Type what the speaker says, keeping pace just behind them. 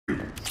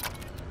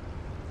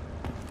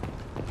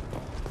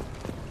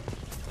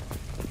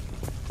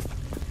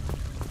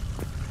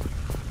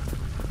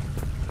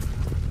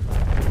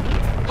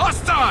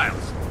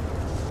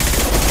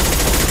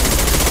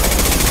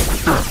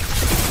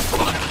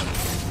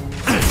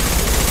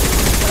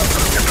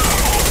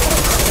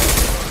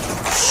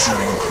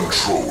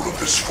control of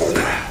this form.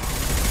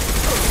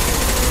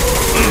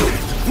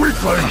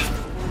 Weakling!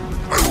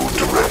 I will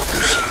direct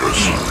this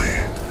personally.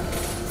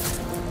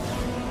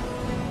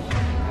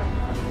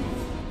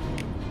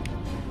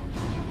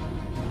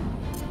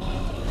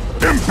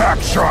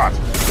 Impact shot!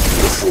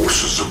 The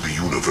forces of the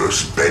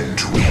universe bend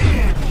to me.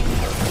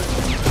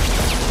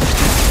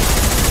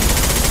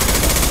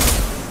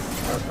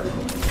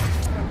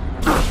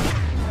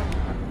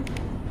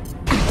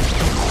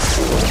 Your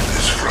form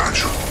is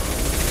fragile.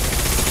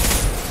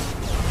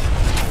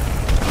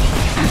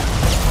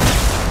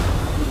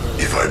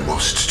 If I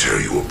must tear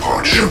you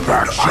apart,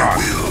 Shepard, I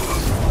will.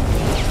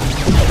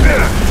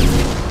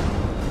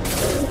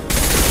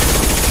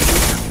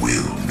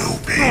 You will know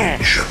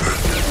pain, Shepard.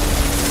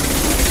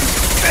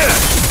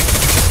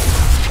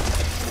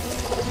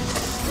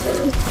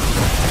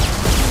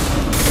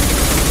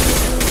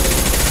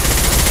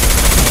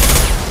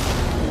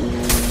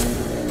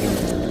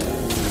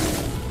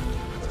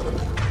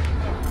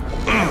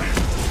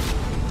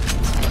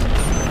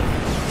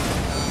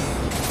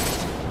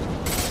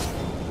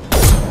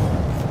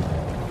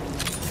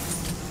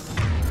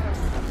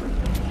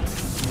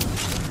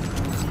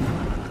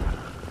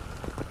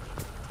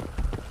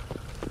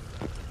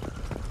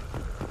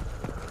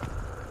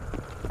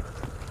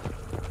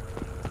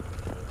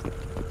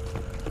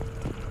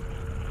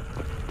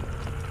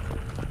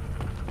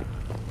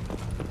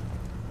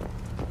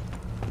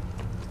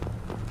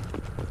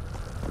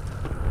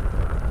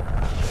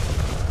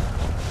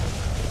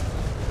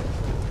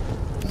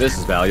 This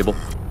is valuable.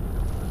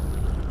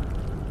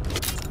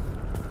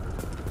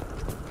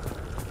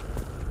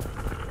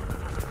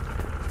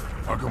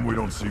 How come we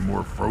don't see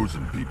more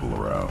frozen people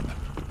around?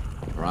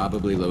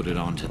 Probably loaded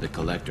onto the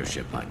collector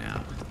ship by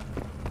now.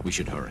 We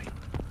should hurry.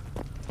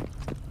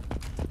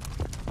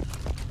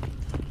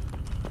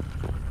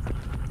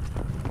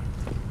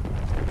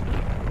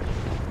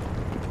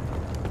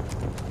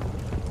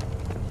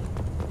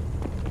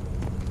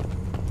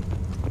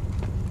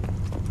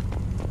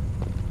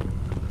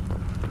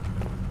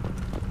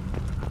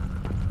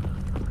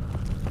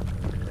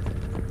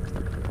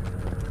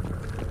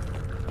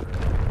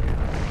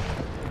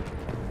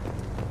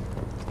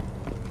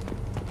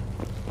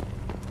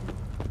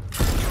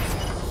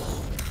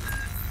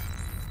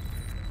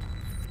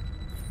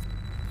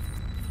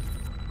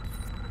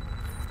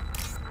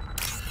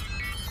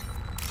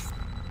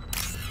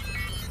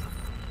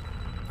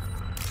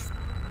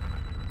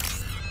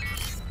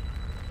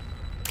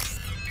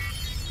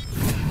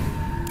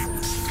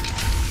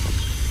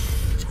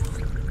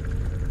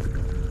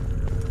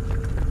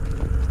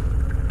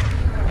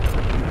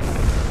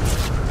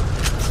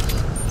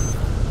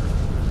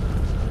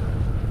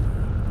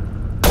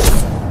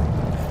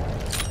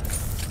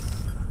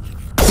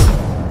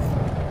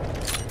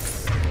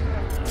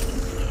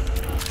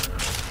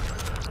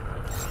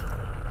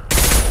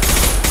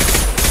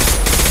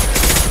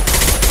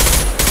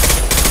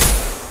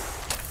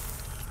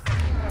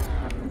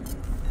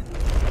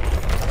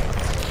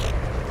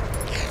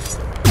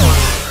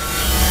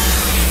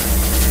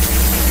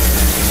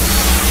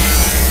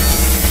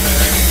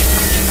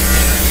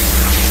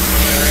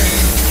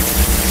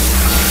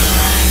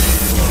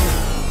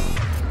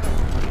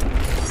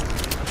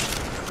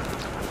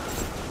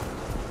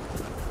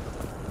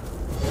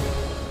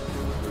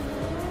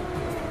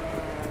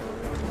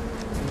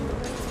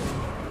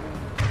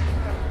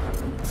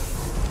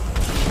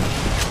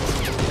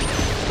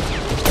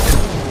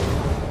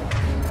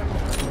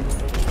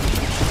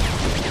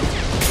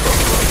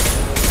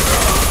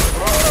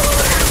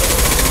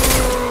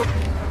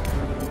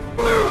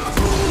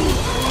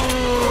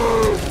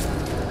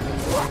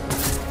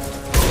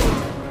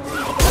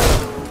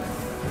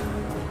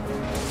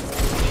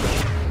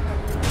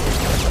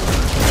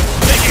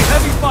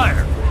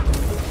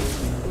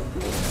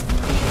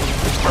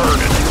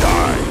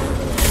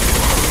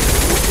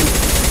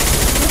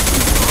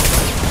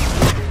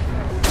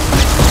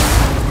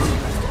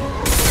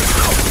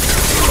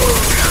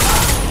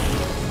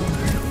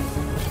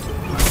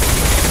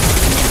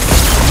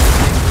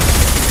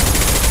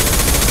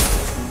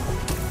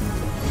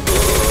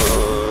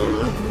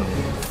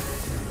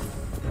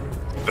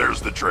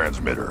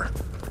 Transmitter.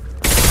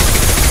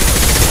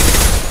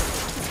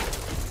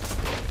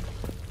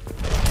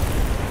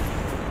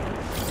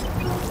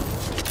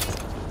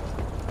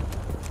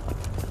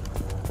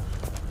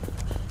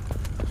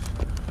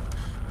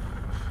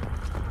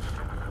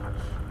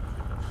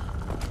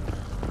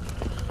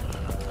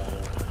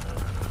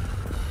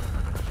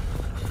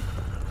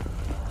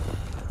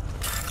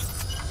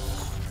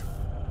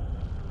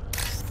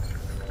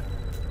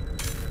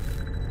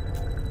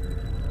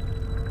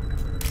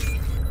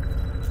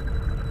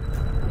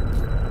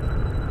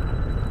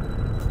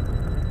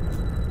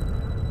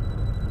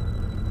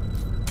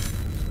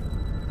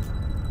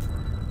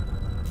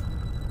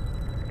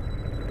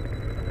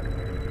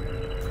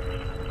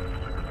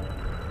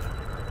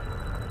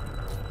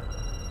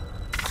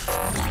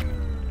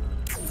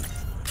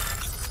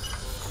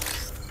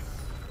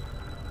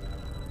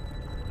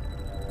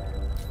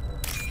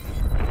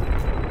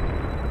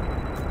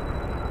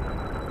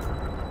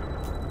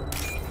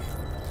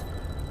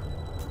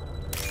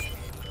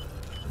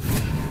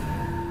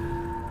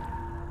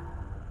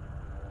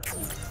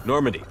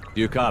 Normandy,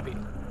 do you copy?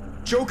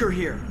 Joker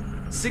here.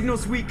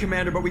 Signal's weak,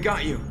 Commander, but we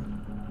got you.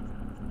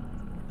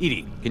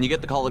 Edie, can you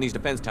get the colony's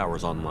defense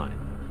towers online?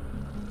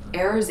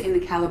 Errors in the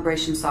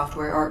calibration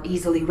software are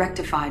easily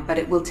rectified, but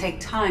it will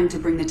take time to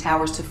bring the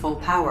towers to full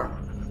power.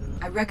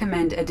 I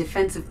recommend a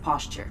defensive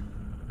posture.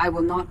 I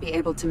will not be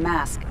able to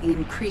mask the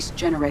increased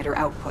generator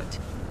output.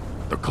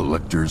 The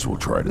collectors will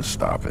try to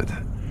stop it.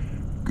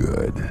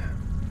 Good.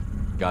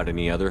 Got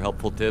any other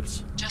helpful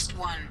tips? Just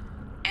one.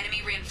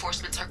 Enemy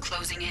reinforcements are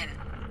closing in.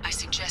 I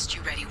suggest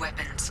you ready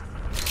weapons.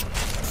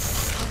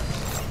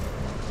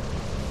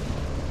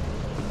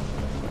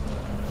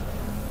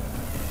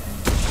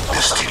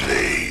 This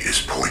delay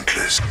is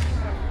pointless.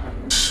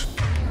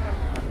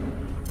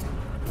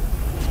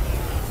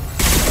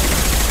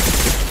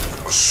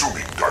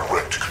 Assuming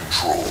direct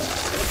control.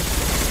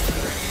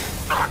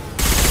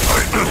 I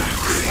know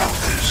you're of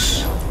this.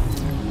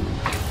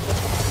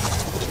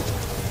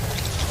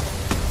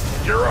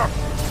 You're up!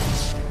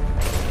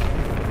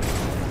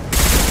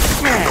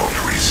 Cannot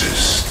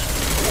resist.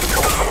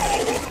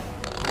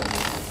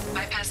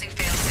 Bypassing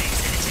failsafes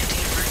and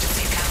attempting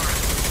emergency power.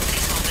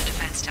 Please hold the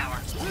defense tower.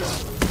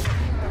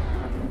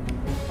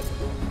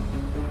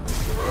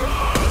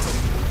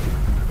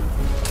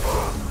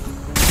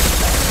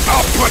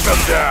 I'll put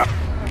them down!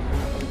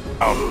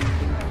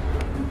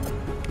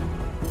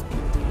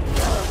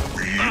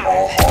 We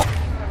are hot.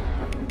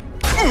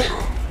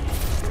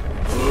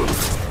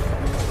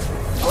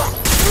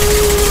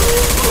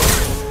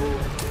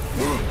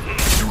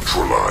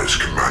 Neutralize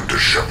Commander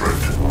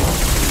Shepard.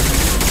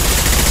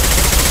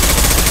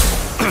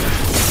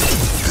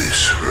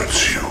 This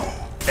hurts you.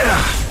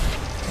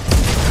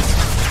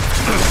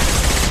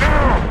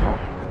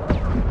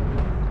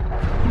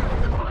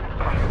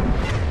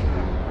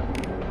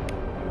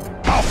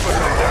 I'll put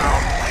them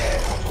down!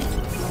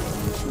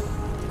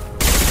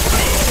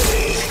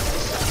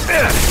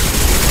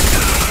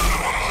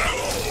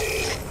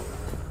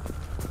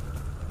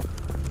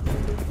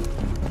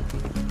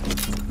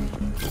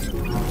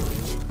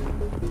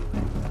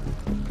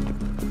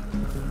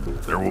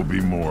 There will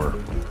be more.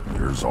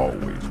 There's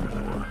always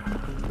more.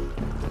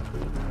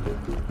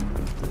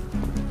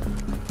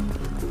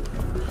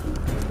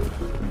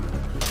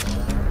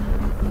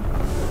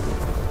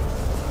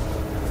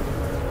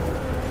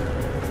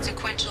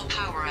 Sequential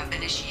power-up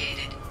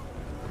initiated.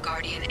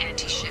 Guardian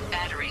anti-ship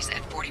batteries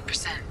at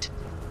 40%.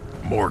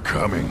 More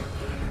coming.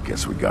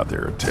 Guess we got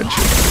their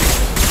attention.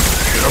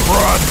 Get them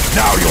run!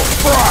 Now you'll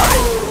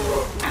fry!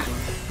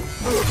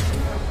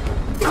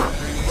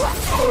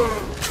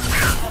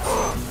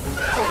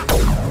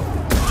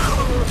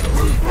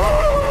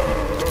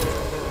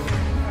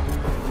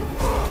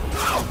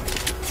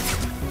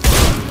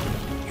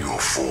 Your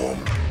form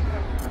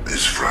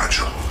is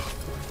fragile.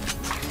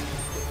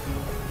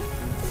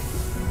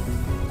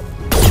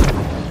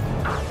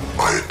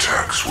 My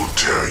attacks will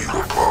tear you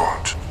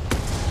apart.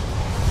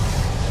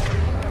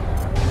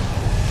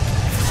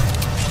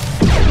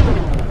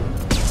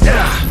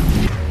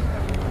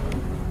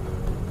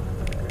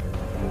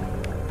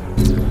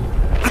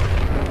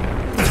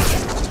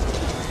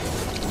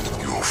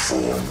 Your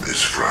form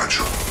is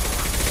fragile.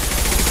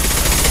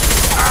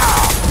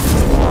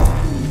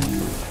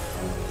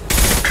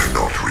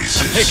 Cannot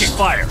resist. Taking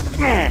fire!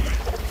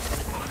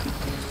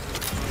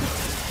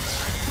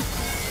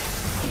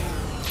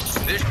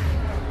 This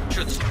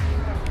should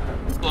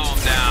slow him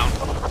down.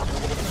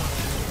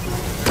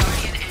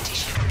 Guardian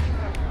anti-ship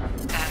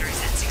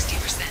batteries at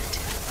 60%.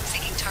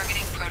 Syncing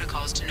targeting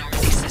protocols to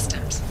Normandy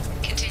systems.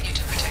 Continue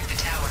to protect the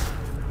tower.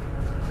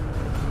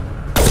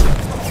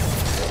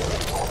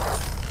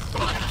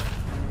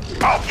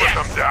 I'll put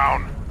them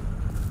down!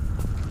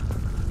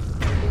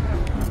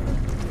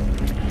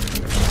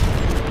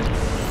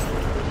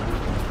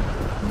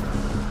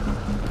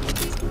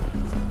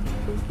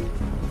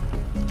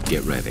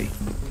 Get ready.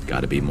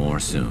 Gotta be more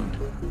soon.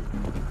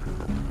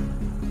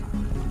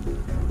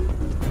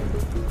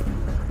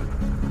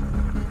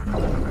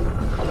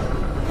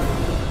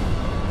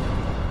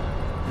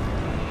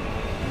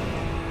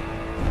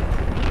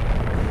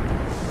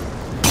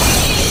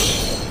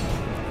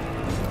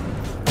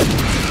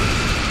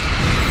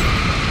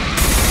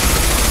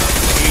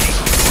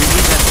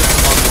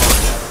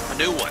 A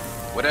new one.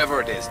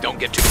 Whatever it is, don't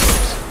get too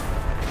close.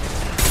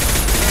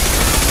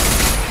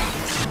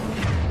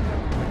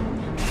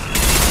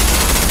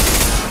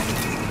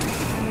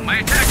 My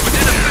attack was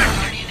in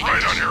effect! Guardian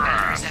Right on your anti-ship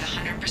ass. batteries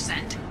at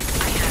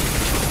 100%. I have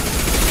control.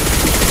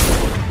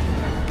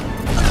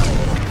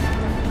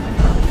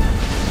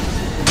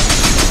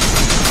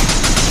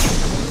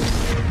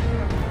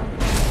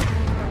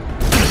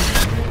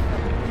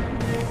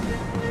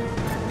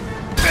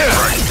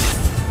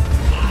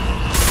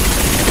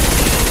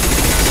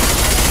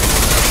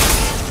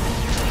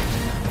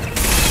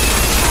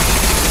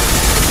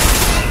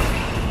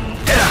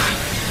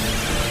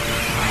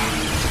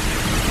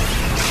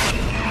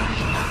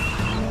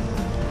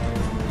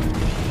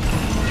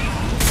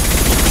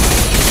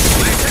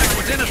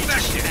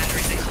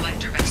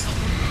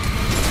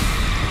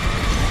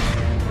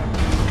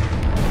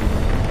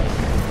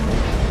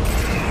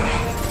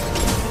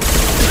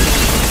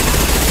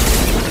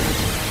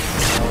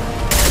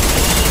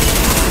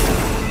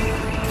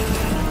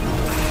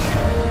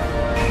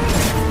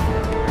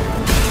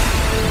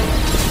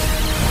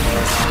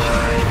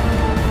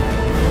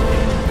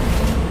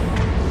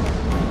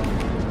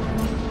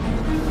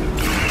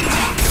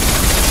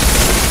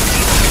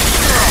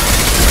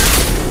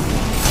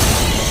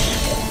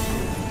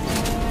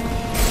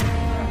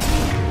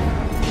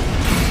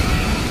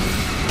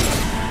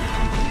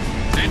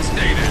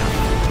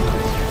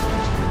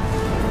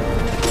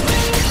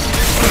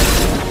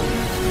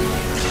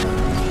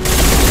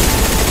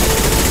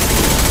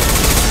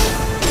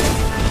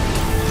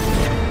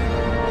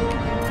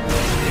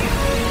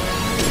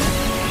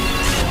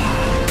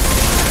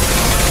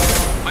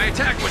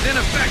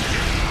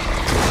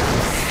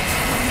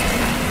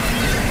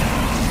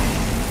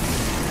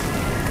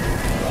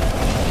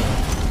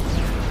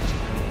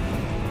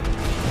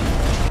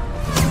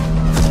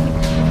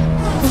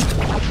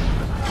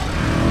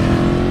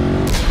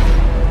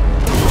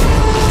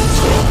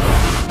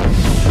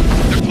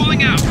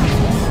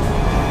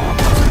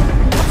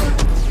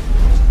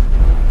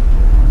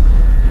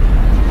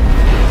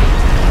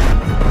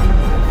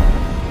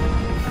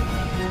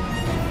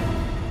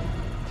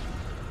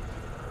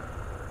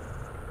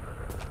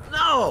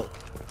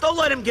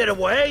 get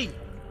away?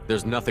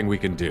 There's nothing we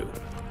can do.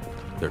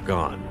 They're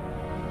gone.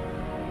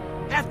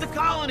 Half the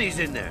colony's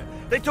in there.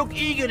 They took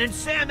Egan and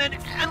Sam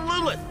and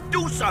Lilith.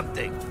 Do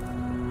something!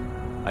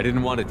 I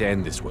didn't want it to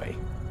end this way.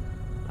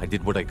 I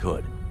did what I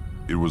could.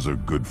 It was a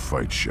good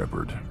fight,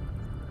 Shepard.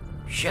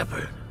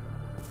 Shepard?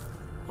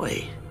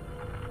 Wait.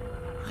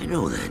 I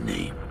know that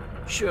name.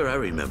 Sure, I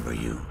remember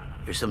you.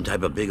 You're some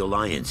type of big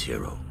Alliance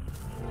hero.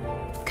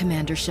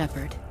 Commander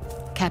Shepard,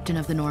 Captain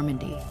of the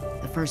Normandy,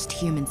 the first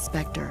human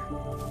Spectre,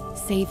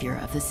 savior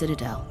of the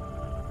Citadel.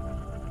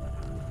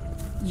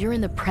 You're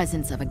in the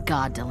presence of a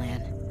god,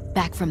 Delan,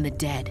 back from the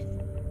dead.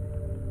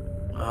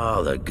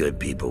 All the good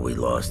people we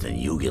lost and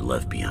you get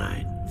left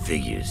behind.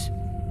 Figures.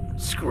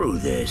 Screw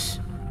this.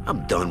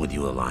 I'm done with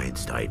you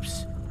Alliance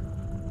types.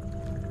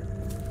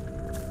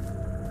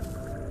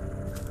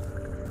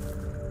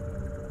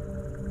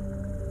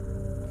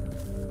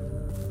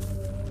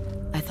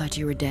 I thought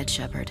you were dead,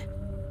 Shepard.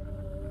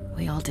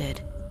 We all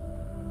did.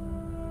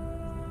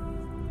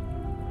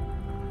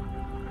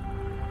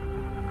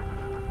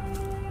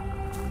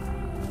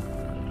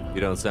 You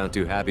don't sound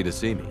too happy to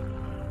see me.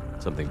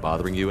 Something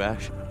bothering you,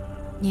 Ash?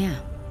 Yeah,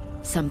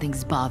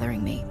 something's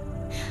bothering me.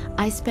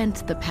 I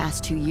spent the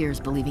past 2 years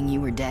believing you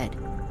were dead.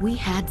 We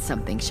had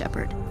something,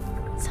 Shepard.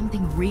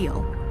 Something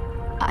real.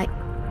 I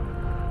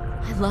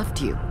loved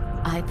you.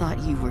 I thought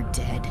you were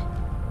dead.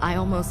 I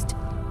almost...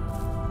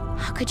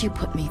 How could you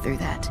put me through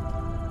that?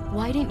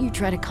 Why didn't you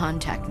try to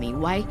contact me?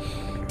 Why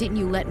didn't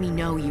you let me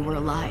know you were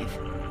alive?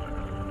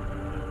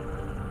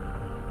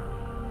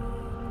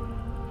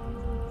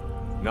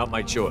 Not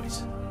my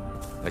choice.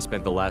 I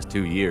spent the last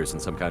 2 years in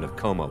some kind of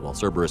coma while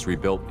Cerberus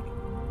rebuilt me.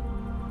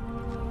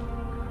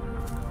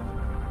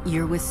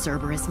 You're with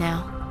Cerberus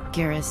now?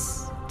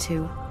 Garrus,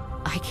 too?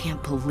 I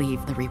can't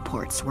believe the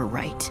reports were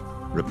right.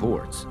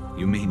 Reports?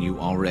 You mean you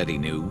already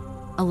knew?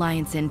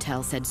 Alliance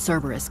intel said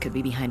Cerberus could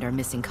be behind our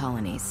missing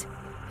colonies.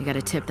 We got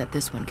a tip that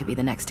this one could be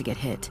the next to get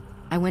hit.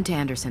 I went to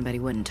Anderson, but he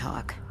wouldn't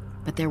talk.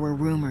 But there were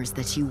rumors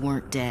that you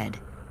weren't dead.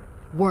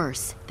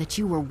 Worse, that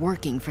you were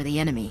working for the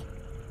enemy.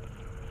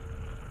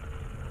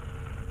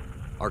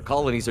 Our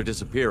colonies are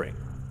disappearing.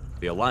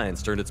 The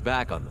Alliance turned its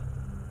back on them.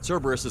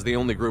 Cerberus is the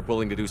only group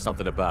willing to do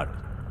something about it.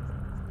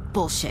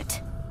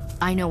 Bullshit.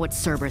 I know what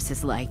Cerberus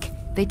is like.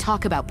 They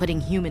talk about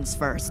putting humans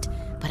first,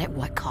 but at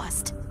what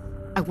cost?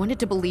 I wanted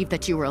to believe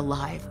that you were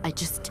alive. I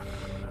just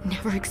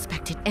never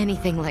expected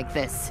anything like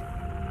this.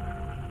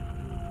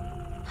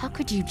 How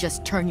could you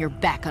just turn your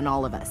back on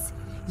all of us?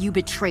 You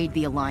betrayed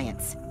the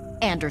Alliance.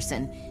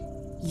 Anderson,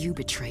 you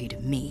betrayed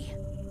me.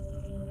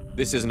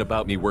 This isn't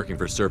about me working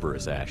for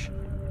Cerberus, Ash.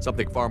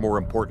 Something far more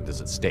important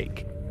is at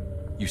stake.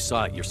 You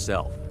saw it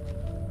yourself.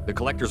 The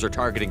Collectors are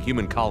targeting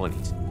human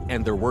colonies,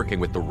 and they're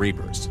working with the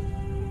Reapers.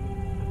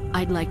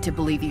 I'd like to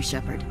believe you,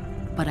 Shepard,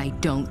 but I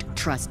don't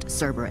trust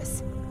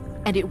Cerberus.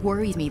 And it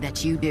worries me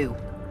that you do.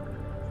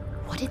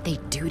 What did they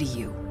do to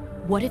you?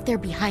 What if they're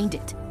behind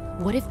it?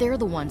 What if they're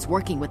the ones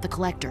working with the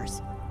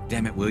Collectors?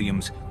 Damn it,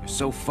 Williams. You're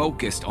so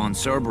focused on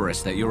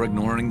Cerberus that you're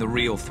ignoring the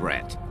real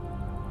threat.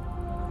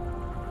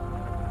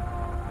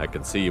 I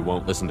can see you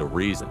won't listen to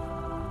reason.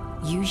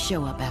 You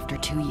show up after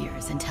 2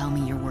 years and tell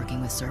me you're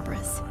working with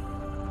Cerberus.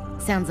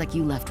 Sounds like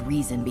you left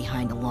reason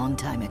behind a long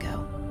time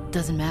ago.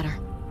 Doesn't matter.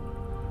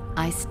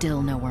 I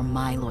still know where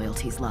my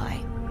loyalties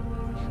lie.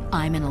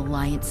 I'm an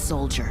Alliance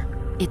soldier.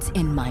 It's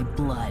in my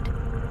blood.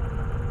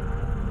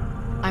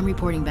 I'm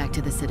reporting back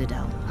to the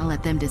Citadel. I'll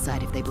let them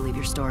decide if they believe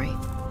your story.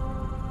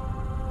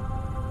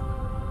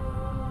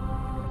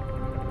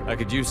 I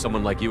could use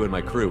someone like you in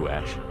my crew,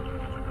 Ash.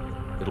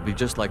 It'll be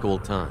just like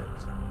old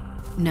times.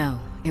 No,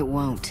 it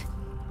won't.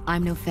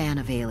 I'm no fan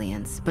of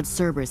aliens, but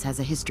Cerberus has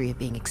a history of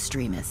being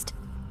extremist.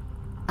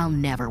 I'll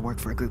never work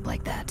for a group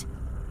like that.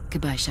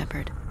 Goodbye,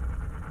 Shepard.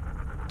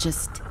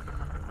 Just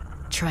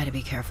try to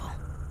be careful.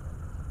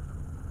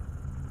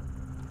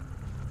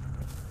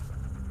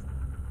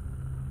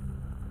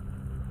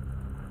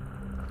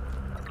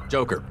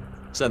 Joker,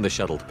 send the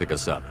shuttle to pick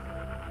us up.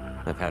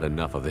 I've had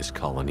enough of this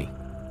colony.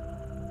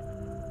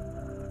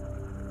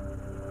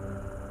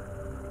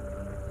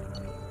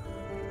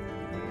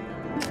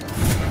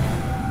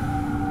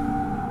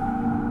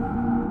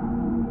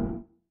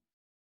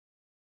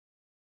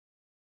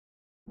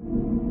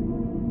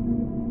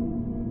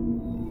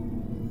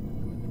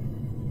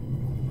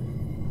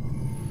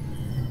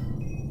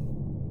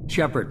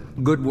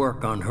 Shepard, good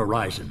work on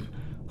Horizon.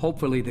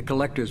 Hopefully the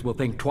Collectors will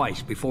think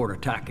twice before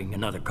attacking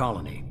another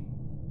colony.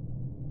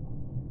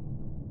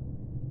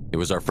 It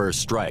was our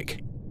first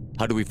strike.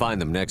 How do we find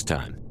them next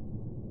time?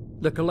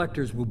 The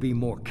Collectors will be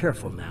more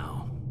careful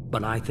now,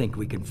 but I think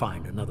we can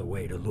find another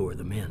way to lure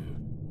them in.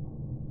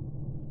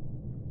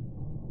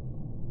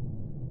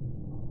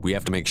 We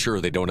have to make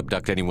sure they don't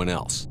abduct anyone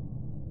else.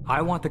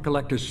 I want the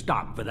Collectors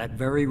stopped for that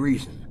very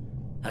reason.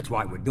 That's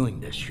why we're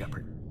doing this,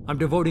 Shepard. I'm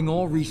devoting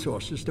all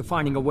resources to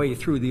finding a way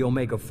through the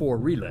Omega-4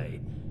 relay.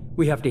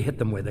 We have to hit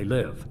them where they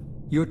live.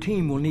 Your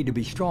team will need to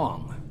be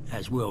strong,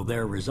 as will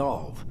their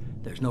resolve.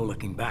 There's no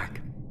looking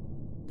back.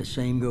 The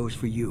same goes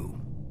for you.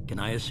 Can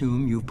I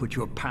assume you've put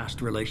your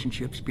past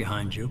relationships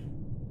behind you?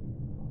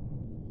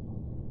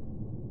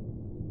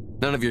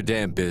 None of your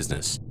damn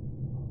business.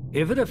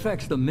 If it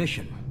affects the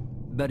mission,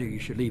 better you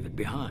should leave it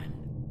behind.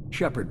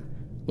 Shepard,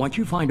 once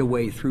you find a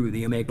way through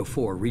the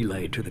Omega-4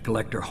 relay to the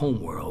Collector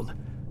homeworld,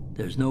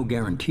 there's no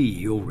guarantee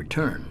you'll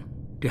return.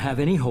 To have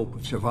any hope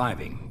of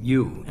surviving,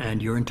 you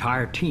and your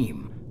entire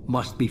team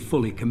must be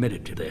fully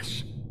committed to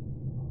this.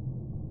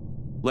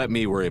 Let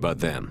me worry about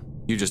them.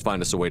 You just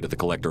find us a way to the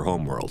Collector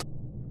homeworld.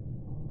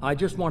 I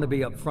just want to be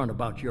upfront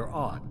about your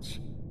odds.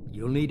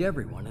 You'll need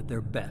everyone at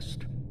their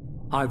best.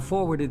 I've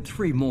forwarded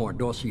 3 more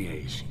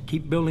dossiers.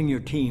 Keep building your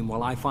team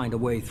while I find a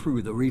way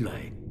through the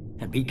relay.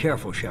 And be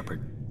careful,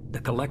 Shepard. The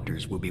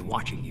Collectors will be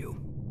watching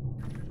you.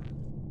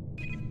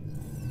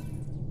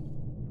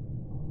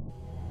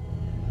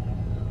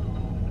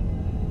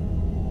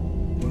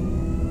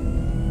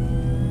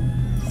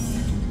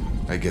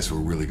 I guess we're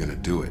really gonna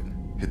do it.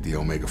 Hit the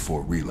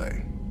Omega-4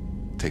 relay.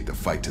 Take the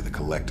fight to the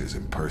Collectors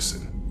in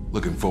person.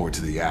 Looking forward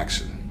to the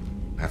action.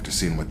 After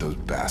seeing what those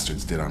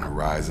bastards did on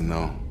Horizon,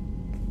 though,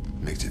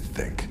 makes you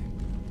think.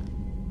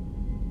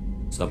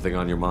 Something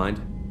on your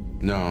mind?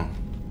 No,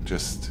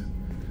 just...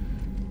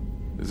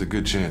 there's a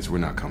good chance we're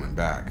not coming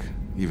back,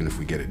 even if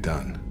we get it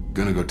done.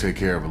 Gonna go take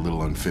care of a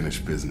little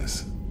unfinished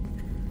business.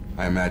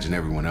 I imagine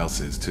everyone else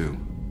is, too.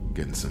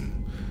 Getting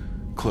some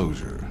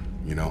closure,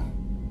 you know?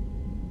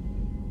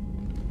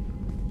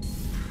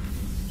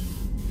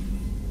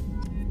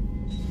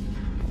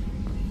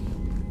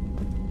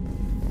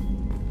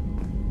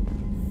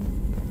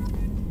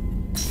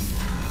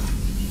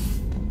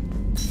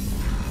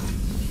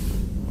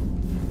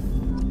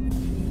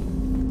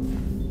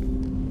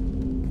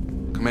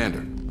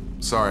 Commander,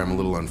 sorry I'm a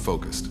little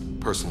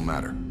unfocused. Personal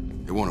matter.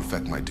 It won't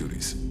affect my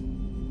duties.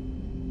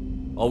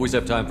 Always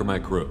have time for my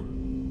crew.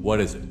 What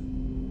is it?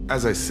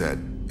 As I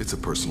said, it's a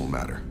personal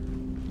matter.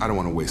 I don't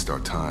want to waste our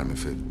time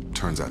if it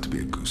turns out to be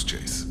a goose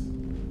chase.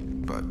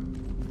 But...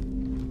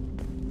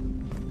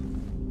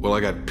 well, I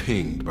got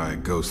pinged by a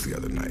ghost the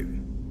other night.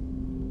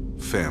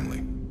 Family.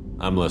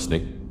 I'm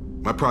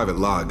listening. My private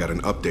log got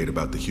an update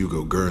about the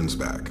Hugo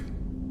Gernsback,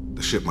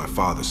 the ship my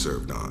father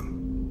served on.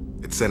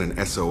 It sent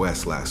an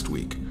SOS last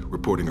week,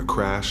 reporting a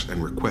crash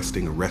and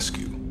requesting a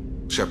rescue.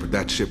 Shepard,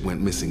 that ship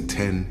went missing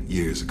 10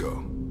 years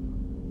ago.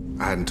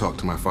 I hadn't talked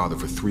to my father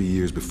for 3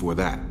 years before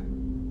that.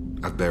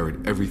 I've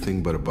buried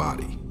everything but a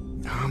body.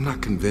 I'm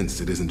not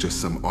convinced it isn't just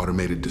some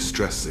automated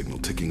distress signal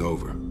ticking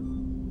over.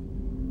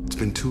 It's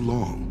been too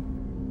long.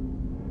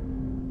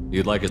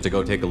 You'd like us to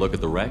go take a look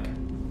at the wreck?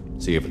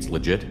 See if it's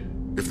legit?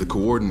 If the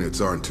coordinates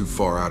aren't too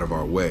far out of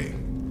our way,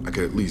 I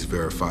could at least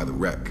verify the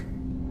wreck.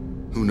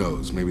 Who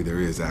knows, maybe there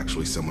is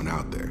actually someone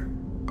out there.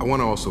 I want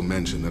to also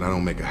mention that I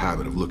don't make a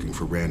habit of looking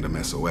for random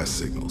SOS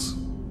signals.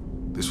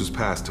 This was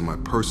passed to my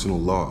personal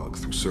log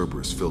through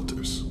Cerberus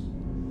filters.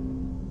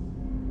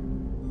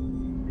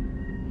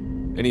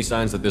 Any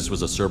signs that this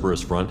was a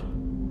Cerberus front?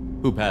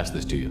 Who passed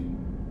this to you?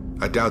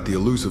 I doubt the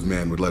elusive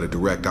man would let a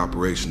direct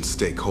operations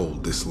stake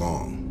hold this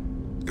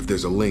long. If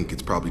there's a link,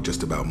 it's probably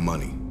just about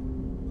money.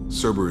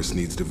 Cerberus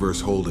needs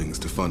diverse holdings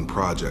to fund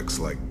projects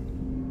like,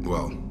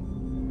 well,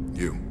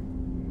 you.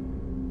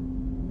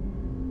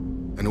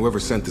 And whoever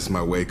sent this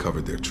my way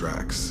covered their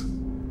tracks.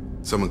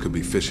 Someone could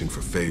be fishing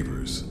for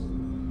favors,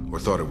 or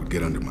thought it would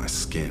get under my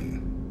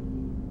skin.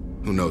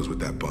 Who knows with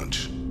that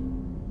bunch?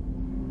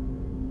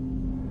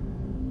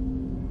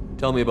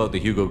 Tell me about the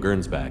Hugo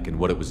Gernsback and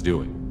what it was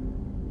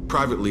doing.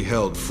 Privately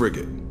held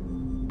frigate.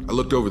 I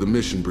looked over the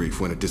mission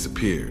brief when it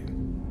disappeared.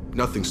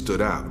 Nothing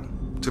stood out.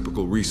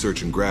 Typical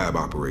research and grab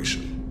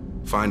operation.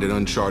 Find an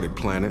uncharted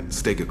planet,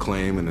 stake a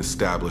claim, and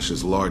establish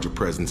as large a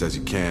presence as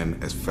you can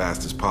as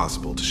fast as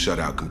possible to shut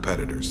out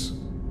competitors.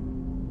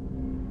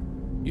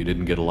 You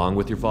didn't get along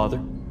with your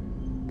father?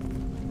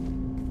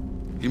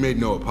 He made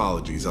no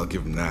apologies, I'll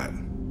give him that.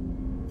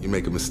 You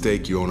make a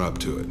mistake, you own up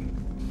to it.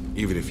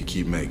 Even if you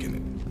keep making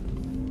it.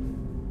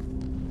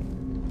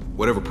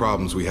 Whatever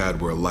problems we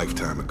had were a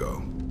lifetime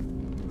ago.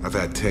 I've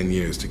had 10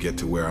 years to get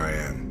to where I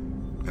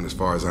am. And as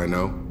far as I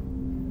know,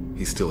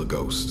 he's still a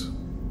ghost.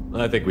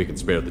 I think we can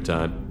spare the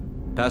time.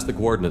 Pass the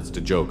coordinates to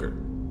Joker.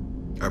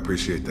 I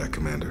appreciate that,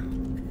 Commander.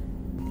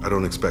 I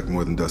don't expect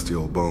more than dusty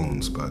old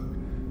bones, but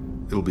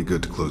it'll be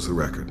good to close the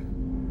record.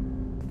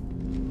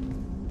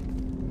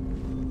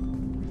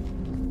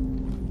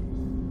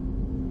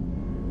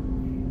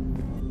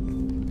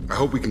 I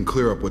hope we can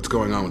clear up what's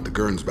going on with the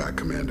Gernsback,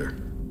 Commander.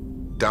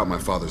 Doubt my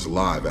father's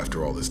alive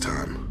after all this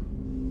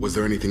time. Was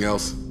there anything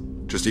else?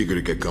 Just eager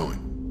to get going.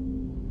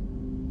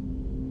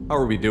 How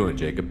are we doing,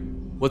 Jacob?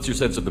 What's your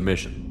sense of the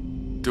mission?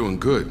 Doing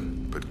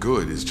good, but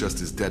good is just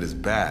as dead as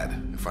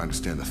bad, if I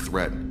understand the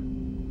threat.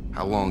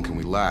 How long can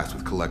we last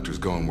with collectors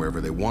going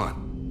wherever they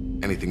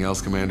want? Anything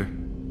else, Commander?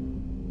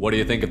 What do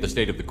you think of the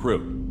state of the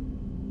crew?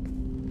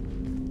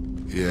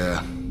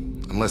 Yeah,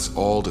 unless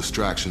all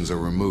distractions are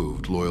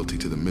removed, loyalty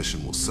to the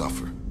mission will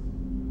suffer.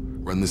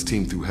 Run this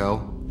team through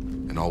hell,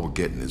 and all we're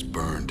getting is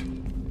burned.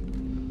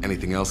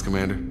 Anything else,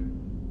 Commander?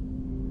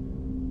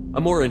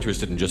 I'm more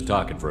interested in just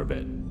talking for a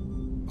bit.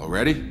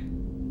 Already?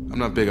 I'm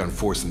not big on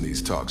forcing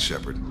these talks,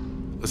 Shepard.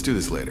 Let's do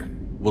this later.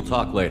 We'll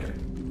talk later.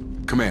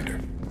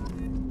 Commander.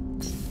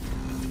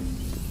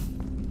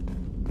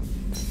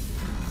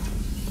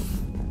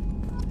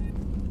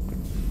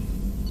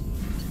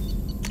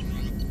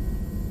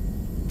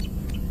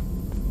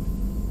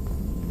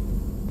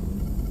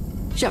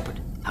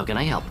 How can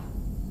I help?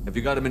 Have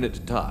you got a minute to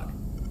talk?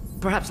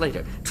 Perhaps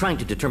later. Trying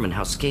to determine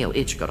how Scale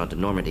Itch got onto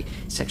Normandy.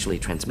 Sexually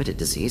transmitted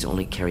disease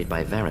only carried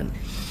by Varen.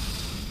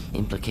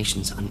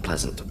 Implications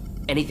unpleasant.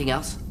 Anything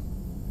else?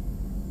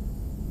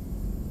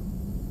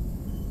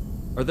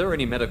 Are there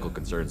any medical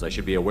concerns I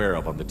should be aware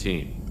of on the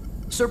team?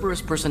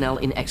 Cerberus personnel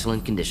in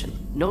excellent condition.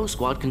 No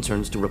squad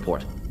concerns to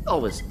report.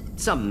 Always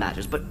some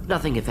matters, but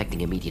nothing affecting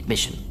immediate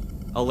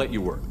mission. I'll let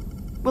you work.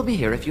 We'll be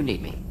here if you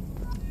need me.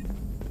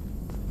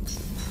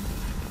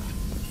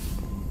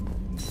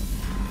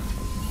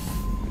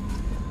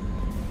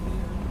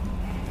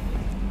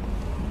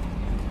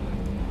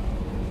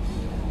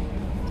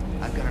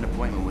 I've got an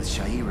appointment with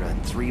Shaira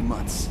in 3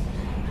 months.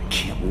 I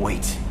can't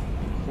wait.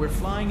 We're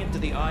flying into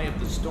the eye of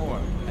the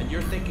storm, and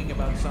you're thinking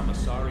about some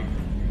Asari.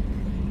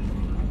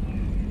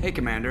 Hey,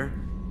 Commander.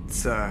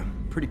 It's,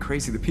 pretty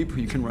crazy the people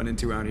you can run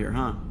into out here,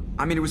 huh?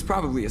 I mean, it was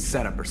probably a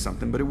setup or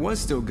something, but it was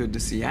still good to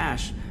see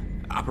Ash.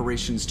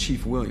 Operations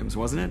Chief Williams,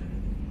 wasn't it?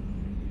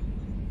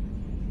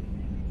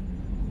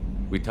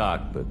 We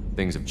talked, but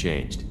things have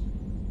changed.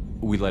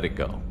 We let it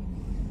go.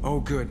 Oh,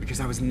 good, because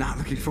I was not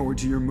looking forward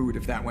to your mood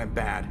if that went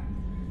bad.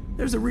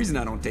 There's a reason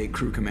I don't date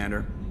crew,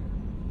 Commander.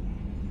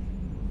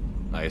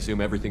 I assume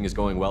everything is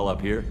going well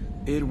up here?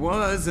 It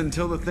was,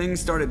 until the thing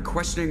started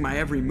questioning my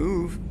every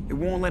move. It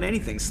won't let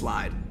anything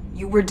slide.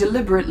 You were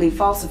deliberately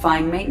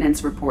falsifying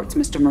maintenance reports,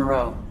 Mr.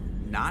 Moreau.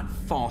 Not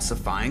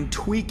falsifying,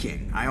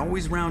 tweaking. I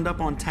always round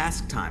up on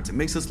task times. It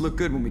makes us look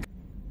good when we...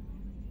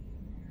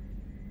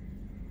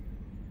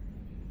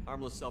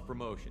 Harmless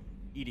self-promotion.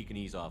 EDI can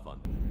ease off on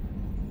me.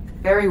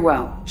 Very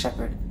well,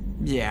 Shepard.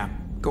 Yeah,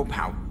 go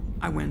pout.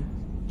 I win.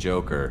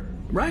 Joker.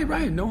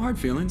 Right. No hard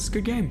feelings.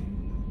 Good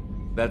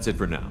game. That's it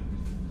for now.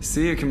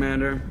 See you,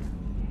 Commander.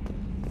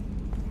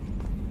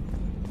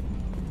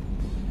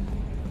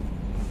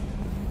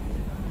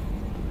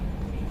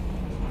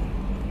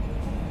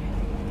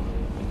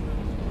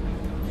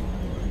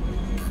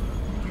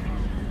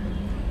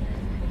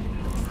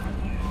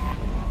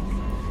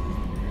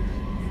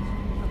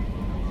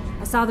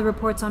 I saw the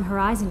reports on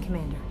Horizon,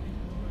 Commander.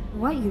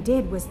 What you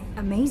did was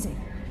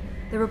amazing.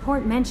 The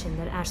report mentioned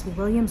that Ashley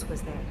Williams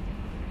was there.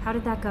 How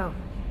did that go?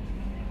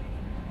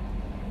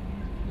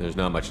 There's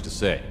not much to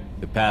say.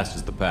 The past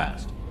is the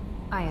past.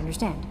 I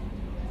understand.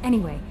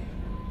 Anyway,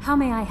 how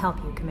may I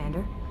help you,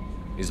 Commander?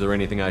 Is there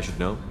anything I should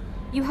know?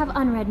 You have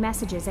unread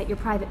messages at your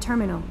private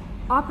terminal.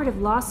 Operative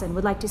Lawson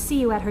would like to see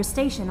you at her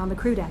station on the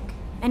crew deck.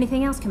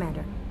 Anything else,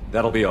 Commander?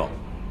 That'll be all.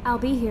 I'll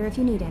be here if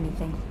you need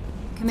anything.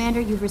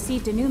 Commander, you've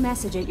received a new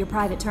message at your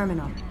private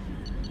terminal.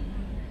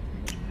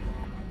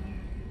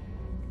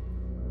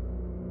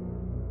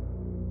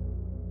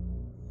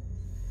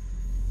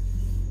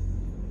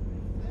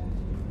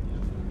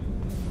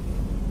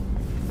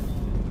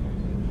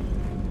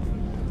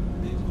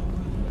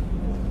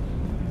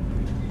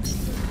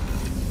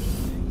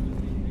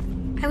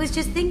 I was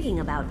just thinking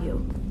about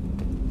you.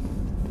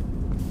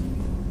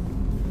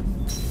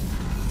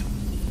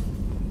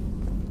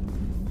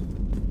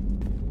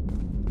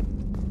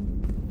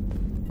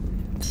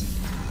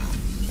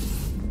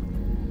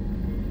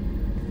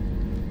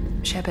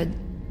 Shepard,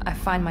 I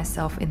find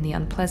myself in the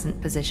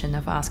unpleasant position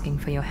of asking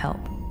for your help.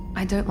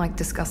 I don't like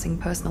discussing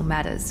personal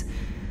matters,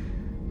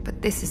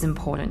 but this is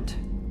important.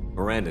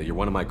 Miranda, you're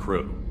one of my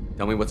crew.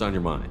 Tell me what's on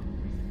your mind.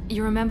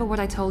 You remember what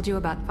I told you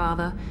about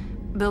Father?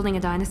 Building a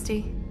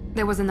dynasty?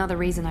 There was another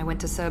reason I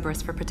went to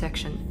Cerberus for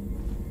protection.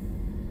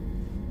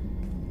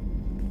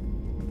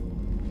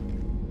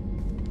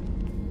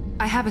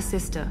 I have a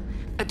sister,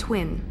 a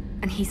twin,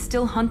 and he's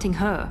still hunting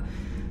her.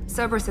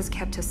 Cerberus has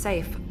kept her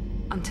safe,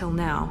 until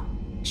now.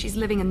 She's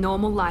living a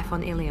normal life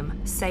on Ilium,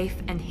 safe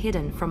and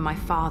hidden from my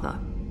father.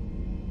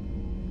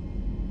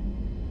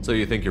 So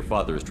you think your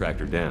father has tracked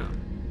her down?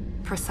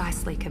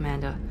 Precisely,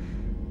 Commander.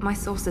 My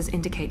sources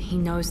indicate he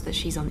knows that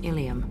she's on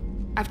Ilium.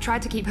 I've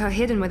tried to keep her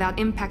hidden without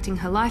impacting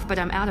her life, but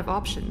I'm out of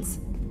options.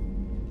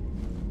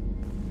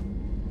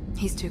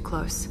 He's too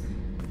close.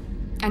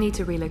 I need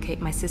to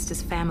relocate my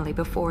sister's family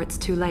before it's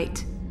too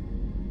late.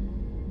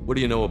 What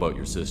do you know about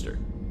your sister?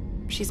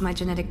 She's my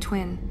genetic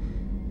twin.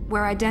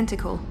 We're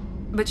identical,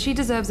 but she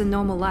deserves a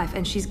normal life,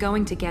 and she's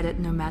going to get it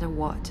no matter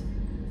what.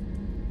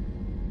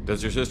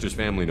 Does your sister's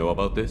family know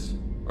about this?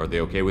 Are they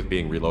okay with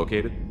being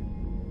relocated?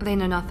 They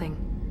know nothing.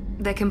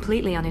 They're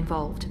completely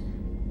uninvolved.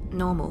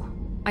 Normal.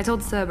 I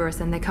told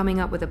Cerberus, and they're coming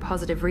up with a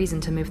positive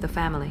reason to move the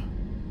family.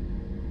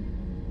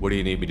 What do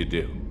you need me to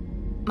do?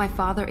 My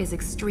father is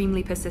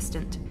extremely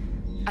persistent.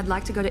 I'd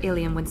like to go to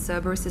Ilium when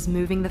Cerberus is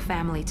moving the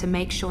family to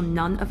make sure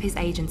none of his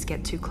agents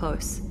get too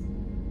close.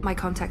 My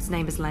contact's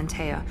name is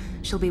Lantea.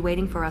 She'll be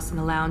waiting for us in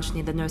the lounge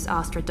near the Nos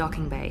Astra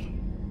docking bay.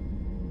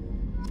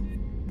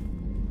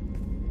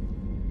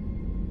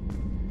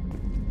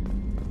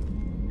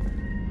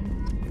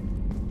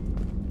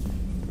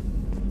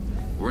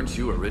 Weren't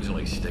you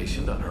originally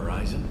stationed on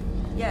Horizon?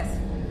 Yes.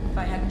 If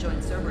I hadn't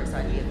joined Cerberus,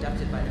 I'd be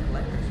abducted by the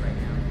Collectors right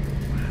now.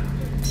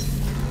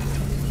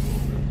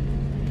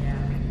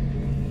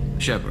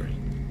 Shepard,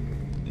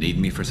 need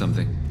me for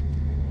something?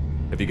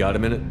 Have you got a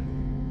minute?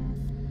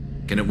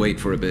 Can it wait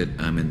for a bit?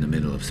 I'm in the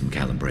middle of some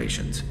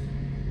calibrations.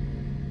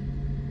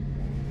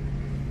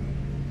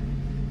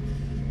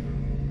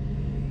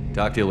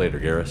 Talk to you later,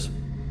 Garrus.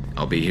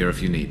 I'll be here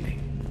if you need me.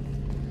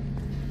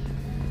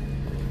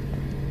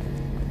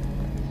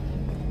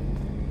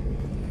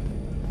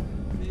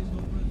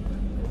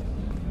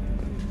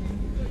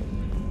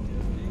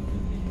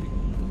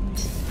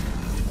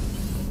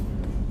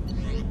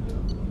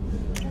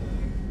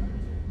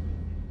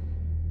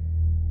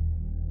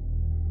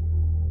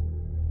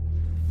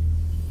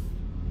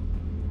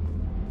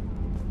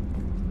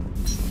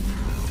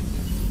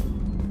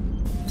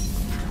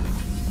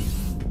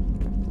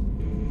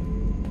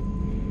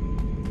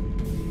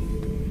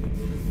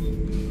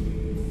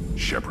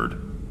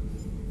 Shepard.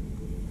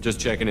 Just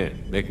checking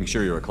in, making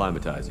sure you're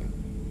acclimatizing.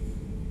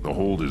 The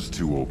hold is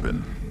too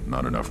open,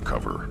 not enough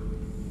cover.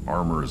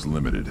 Armor is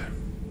limited.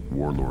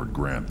 Warlord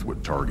Grant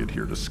would target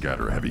here to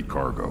scatter heavy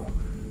cargo,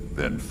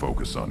 then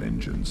focus on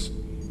engines.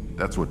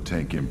 That's what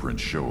tank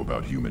imprints show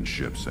about human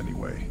ships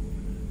anyway.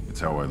 It's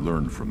how I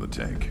learned from the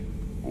tank.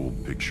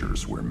 Old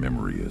pictures where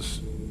memory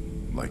is.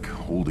 Like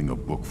holding a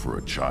book for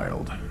a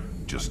child.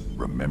 Just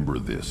remember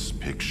this,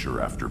 picture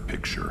after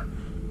picture.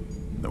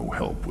 No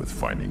help with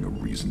finding a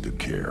reason to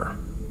care.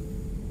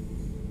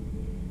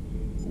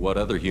 What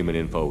other human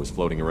info was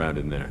floating around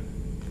in there?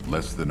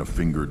 Less than a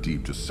finger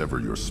deep to sever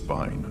your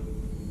spine.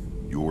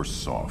 You're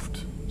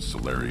soft.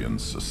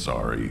 Solarians,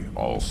 Asari,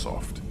 all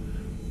soft.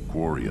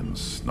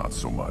 Quarians, not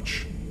so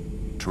much.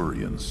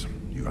 Turians,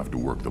 you have to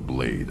work the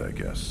blade, I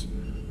guess.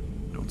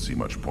 Don't see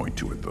much point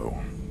to it, though.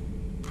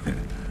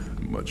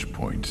 Much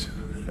point.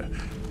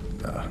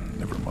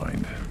 Never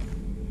mind.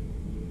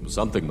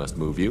 Something must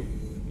move you.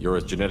 You're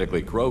as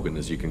genetically Krogan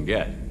as you can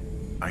get.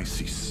 I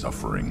see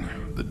suffering,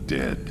 the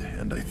dead,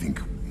 and I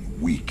think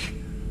weak.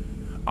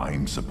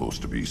 I'm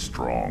supposed to be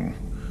strong.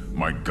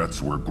 My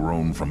guts were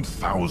grown from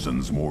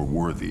thousands more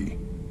worthy.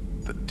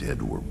 The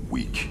dead were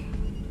weak.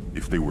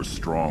 If they were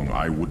strong,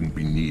 I wouldn't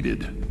be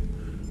needed.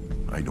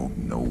 I don't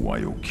know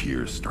why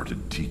Okeer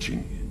started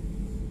teaching.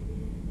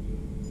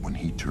 When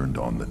he turned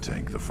on the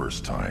tank the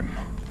first time,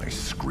 I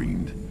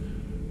screamed.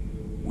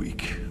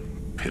 Weak,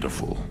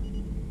 pitiful.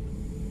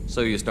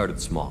 So you started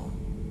small,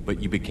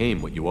 but you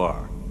became what you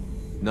are.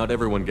 Not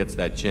everyone gets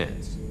that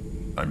chance.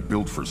 I'm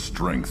built for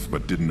strength,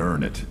 but didn't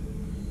earn it.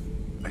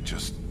 I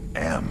just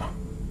am.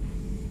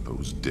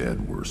 Those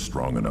dead were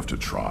strong enough to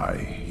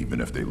try,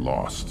 even if they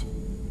lost.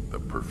 The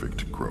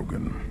perfect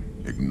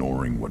Krogan,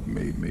 ignoring what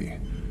made me.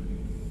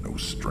 No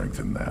strength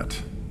in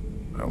that.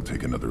 I'll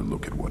take another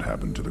look at what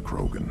happened to the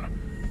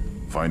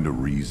Krogan. Find a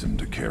reason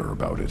to care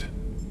about it.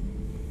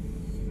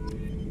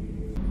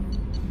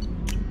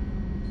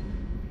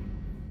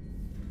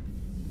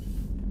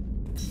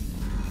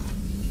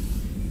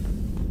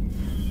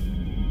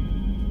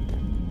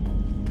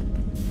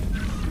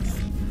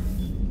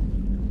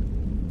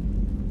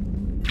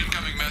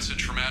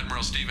 Message from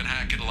Admiral Stephen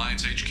Hackett,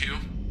 Alliance HQ.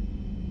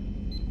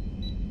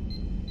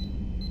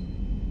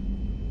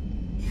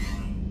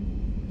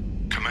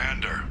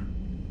 Commander,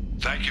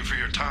 thank you for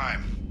your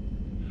time.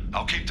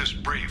 I'll keep this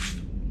brief.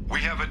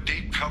 We have a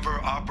deep cover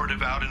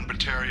operative out in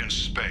Batarian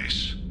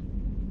space.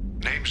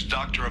 Name's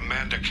Dr.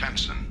 Amanda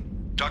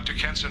Kenson. Dr.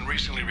 Kenson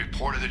recently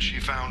reported that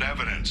she found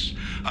evidence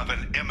of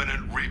an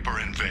imminent Reaper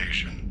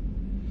invasion.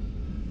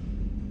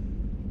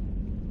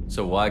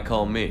 So why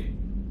call me?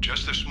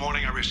 Just this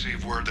morning I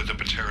received word that the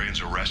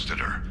Batarians arrested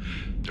her.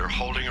 They're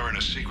holding her in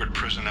a secret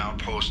prison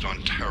outpost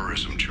on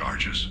terrorism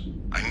charges.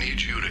 I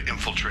need you to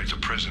infiltrate the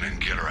prison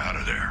and get her out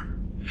of there.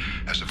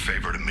 As a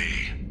favor to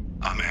me,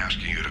 I'm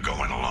asking you to go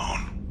in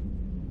alone.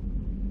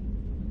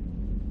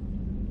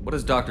 What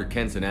is Dr.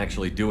 Kenson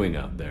actually doing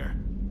out there?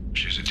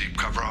 She's a deep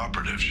cover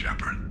operative,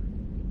 Shepard.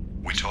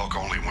 We talk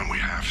only when we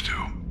have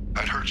to.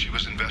 I'd heard she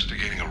was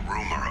investigating a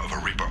rumor of a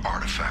Reaper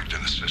artifact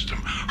in the system.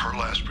 Her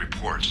last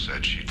report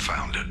said she'd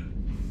found it.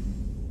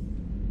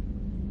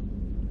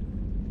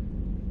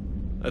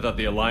 I thought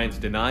the Alliance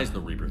denies the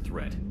Reaper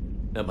threat.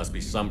 That must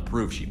be some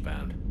proof she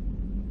found.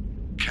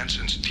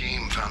 Kenson's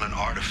team found an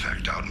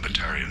artifact out in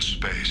Batarian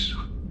space.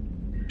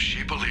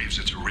 She believes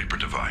it's a Reaper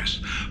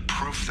device,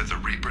 proof that the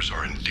Reapers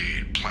are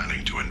indeed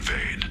planning to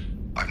invade.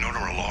 I've known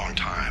her a long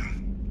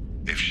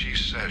time. If she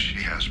says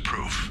she has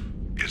proof,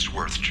 it's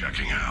worth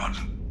checking out.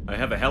 I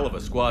have a hell of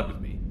a squad with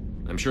me.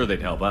 I'm sure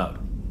they'd help out.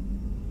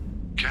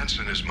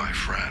 Kenson is my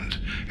friend.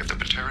 If the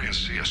Batarians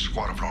see a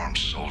squad of armed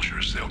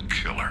soldiers, they'll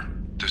kill her.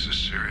 This is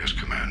serious,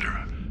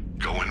 Commander.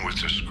 Go in with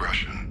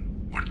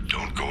discretion, or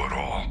don't go at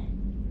all.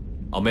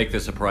 I'll make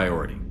this a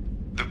priority.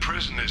 The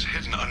prison is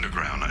hidden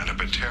underground in a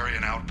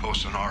Batarian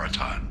outpost on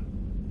Aratat.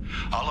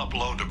 I'll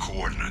upload the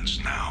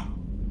coordinates now.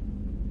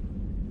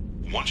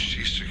 Once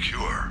she's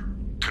secure,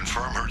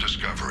 confirm her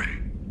discovery.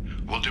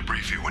 We'll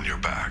debrief you when you're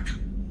back.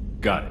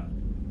 Got it.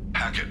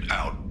 Hackett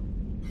out.